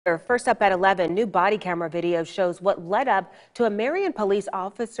First up at 11, new body camera video shows what led up to a Marion police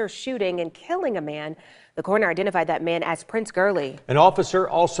officer shooting and killing a man. The coroner identified that man as Prince Gurley. An officer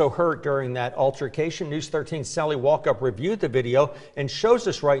also hurt during that altercation. News 13's Sally Walkup reviewed the video and shows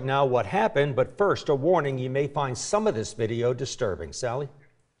us right now what happened. But first, a warning, you may find some of this video disturbing. Sally?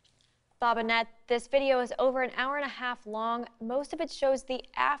 Bob Annette, this video is over an hour and a half long. Most of it shows the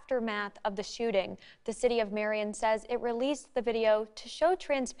aftermath of the shooting. The city of Marion says it released the video to show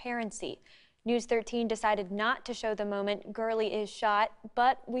transparency. News 13 decided not to show the moment Gurley is shot,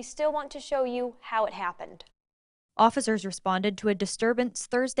 but we still want to show you how it happened. Officers responded to a disturbance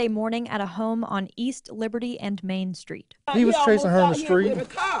Thursday morning at a home on East Liberty and Main Street. He was chasing her in the street.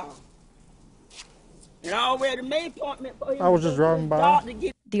 I was just driving by.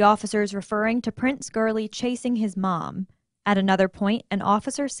 The officers referring to Prince Gurley chasing his mom. At another point, an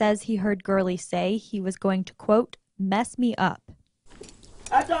officer says he heard Gurley say he was going to, quote, mess me up.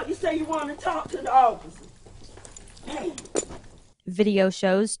 I thought you said you wanted to talk to the officer. Hey. Video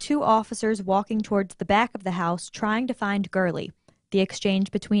shows two officers walking towards the back of the house trying to find Gurley. The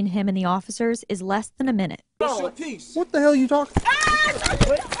exchange between him and the officers is less than a minute. What the hell are you talking?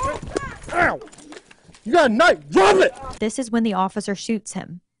 Ow! You got a knife, drop it! This is when the officer shoots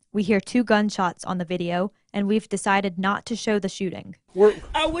him. We hear two gunshots on the video, and we've decided not to show the shooting.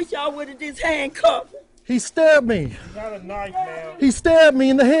 I wish I would have just handcuffed him. He stabbed me. You got a knife, man. He stabbed me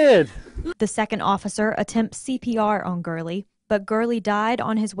in the head. The second officer attempts CPR on Gurley, but Gurley died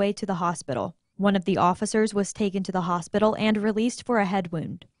on his way to the hospital. One of the officers was taken to the hospital and released for a head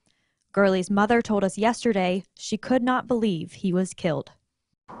wound. Gurley's mother told us yesterday she could not believe he was killed.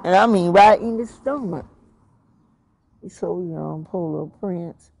 And I mean right in the stomach. He's so young, poor little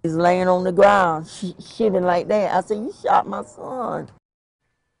Prince. He's laying on the ground, shivering like that. I said, you shot my son.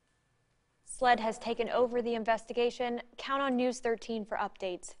 SLED has taken over the investigation. Count on News 13 for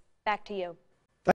updates. Back to you.